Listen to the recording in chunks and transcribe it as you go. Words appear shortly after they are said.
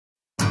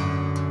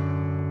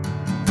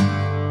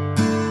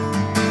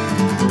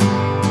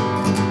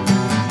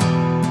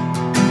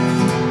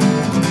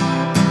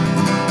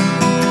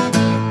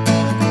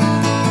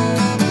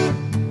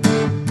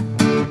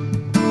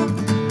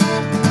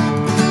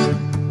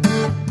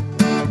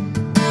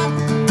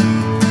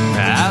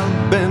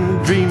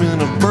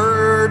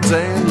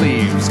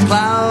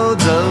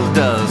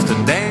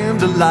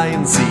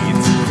planting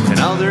seeds and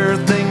other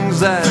things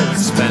that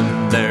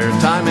spend their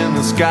time in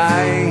the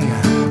sky.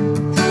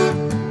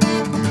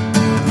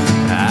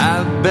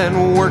 I've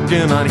been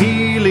working on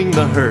healing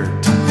the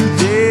hurt,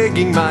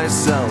 digging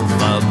myself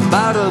up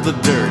out of the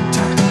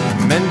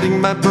dirt,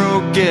 mending my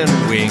broken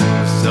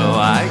wings so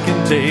I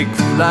can take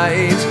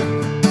flight.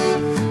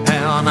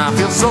 And I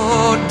feel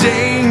so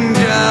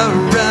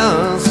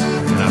dangerous,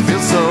 and I feel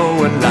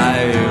so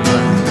alive.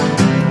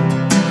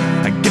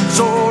 I get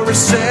so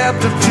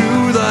receptive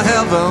to the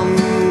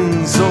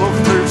heavens, so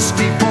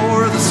thirsty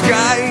for the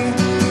sky.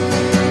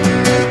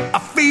 I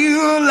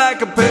feel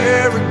like a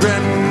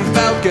peregrine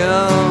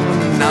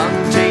falcon,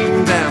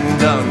 untamed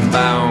and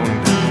unbound.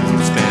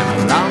 It's been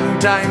a long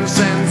time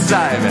since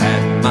I've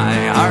had my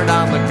heart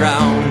on the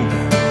ground.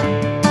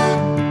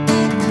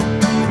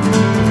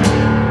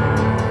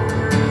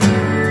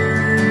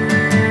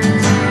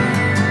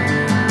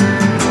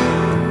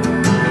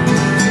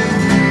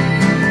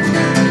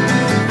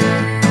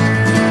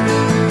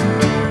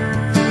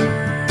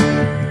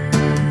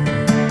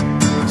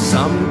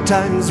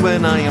 Sometimes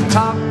when I am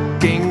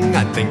talking,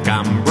 I think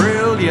I'm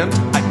brilliant,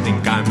 I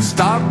think I'm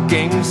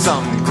stalking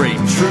some great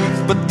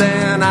truth, but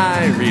then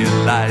I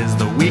realize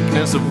the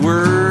weakness of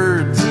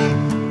words.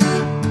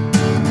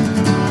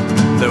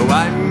 Though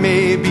I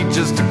may be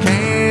just a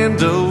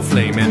candle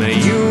flame in a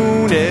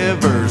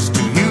universe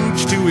too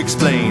huge to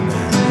explain,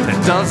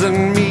 that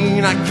doesn't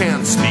mean I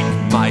can't speak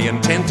my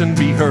intent and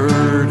be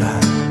heard.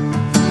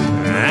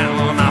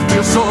 And I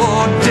feel so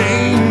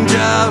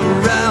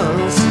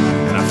dangerous,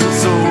 and I feel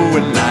so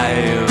alive.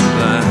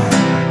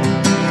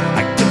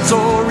 I get so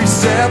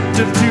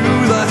receptive to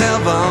the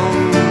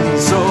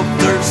heavens, so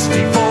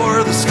thirsty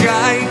for the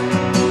sky.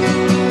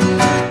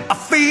 I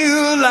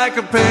feel like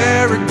a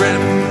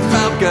peregrine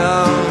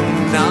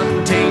falcon,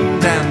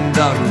 untamed and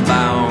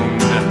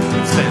unbound.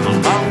 It's been a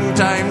long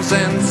time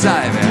since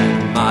I've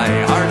had my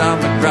heart on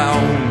the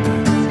ground.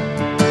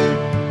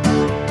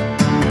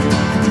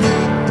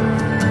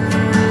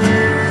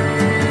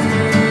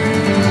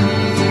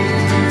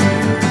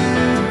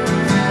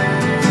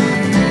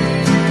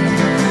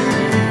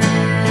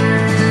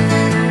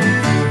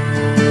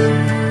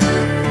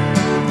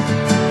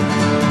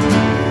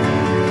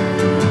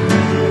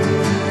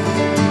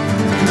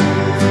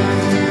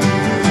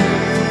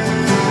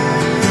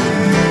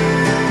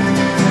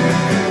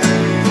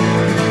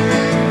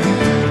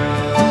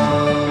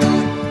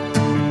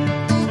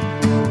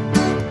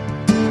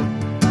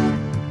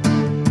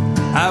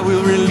 I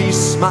will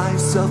release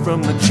myself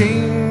from the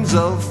chains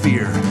of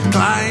fear,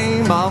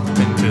 climb up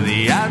into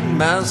the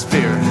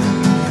atmosphere,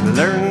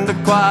 learn to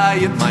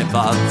quiet my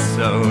thoughts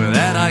so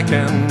that I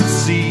can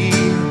see.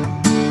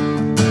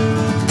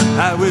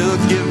 I will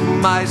give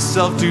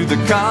myself to the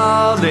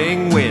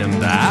calling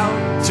wind,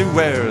 out to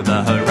where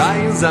the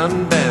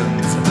horizon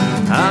bends.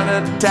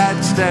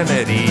 Unattached and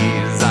at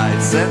ease, I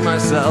set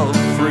myself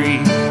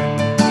free.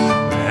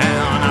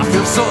 And I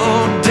feel so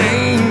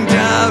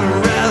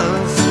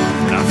dangerous,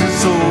 I feel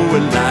so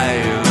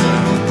alive.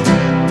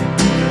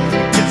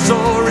 Get so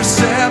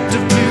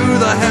receptive to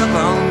the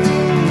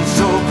heavens,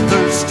 so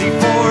thirsty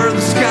for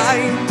the sky.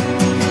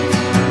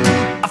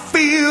 I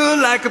feel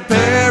like a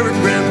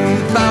peregrine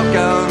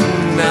falcon,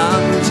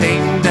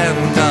 untamed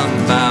and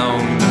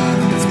unbound.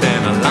 It's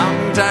been a long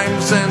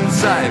time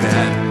since I've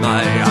had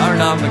my heart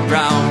on the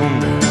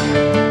ground.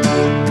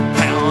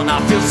 And I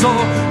feel so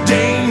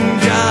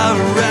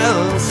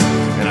dangerous,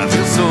 and I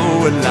feel so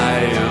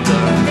alive.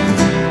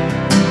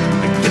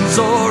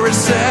 So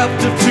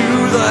receptive to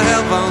the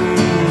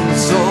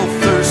heavens, so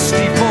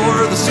thirsty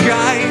for the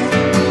sky.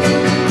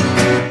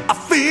 I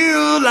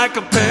feel like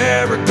a